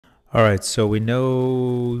All right, so we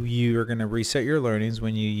know you are going to reset your learnings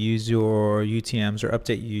when you use your UTMs or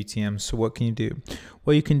update your UTMs. So what can you do?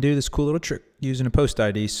 Well, you can do this cool little trick using a post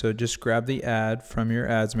ID. So just grab the ad from your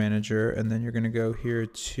ads manager, and then you're going to go here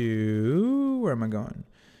to, where am I going?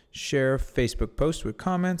 Share Facebook post with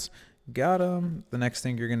comments. Got them. The next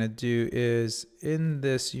thing you're going to do is in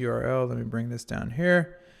this URL, let me bring this down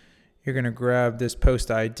here. You're going to grab this post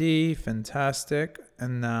ID, fantastic.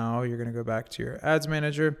 And now you're going to go back to your ads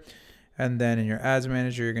manager. And then in your ads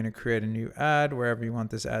manager, you're going to create a new ad wherever you want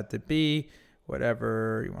this ad to be,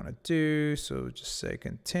 whatever you want to do. So just say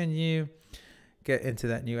continue, get into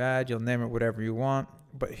that new ad. You'll name it whatever you want.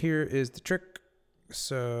 But here is the trick.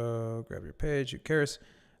 So grab your page, who cares?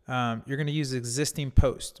 You're going to use existing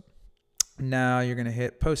post. Now you're going to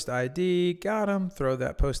hit post ID, got them, throw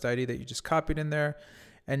that post ID that you just copied in there.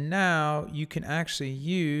 And now you can actually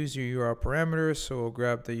use your URL parameters. So we'll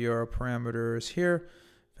grab the URL parameters here.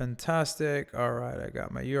 Fantastic. All right, I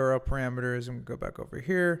got my URL parameters. I'm going to go back over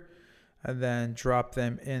here and then drop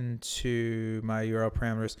them into my URL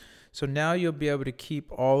parameters. So now you'll be able to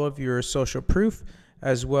keep all of your social proof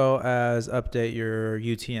as well as update your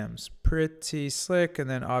UTMs. Pretty slick. And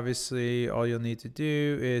then obviously all you'll need to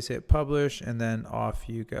do is hit publish and then off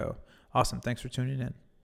you go. Awesome. Thanks for tuning in.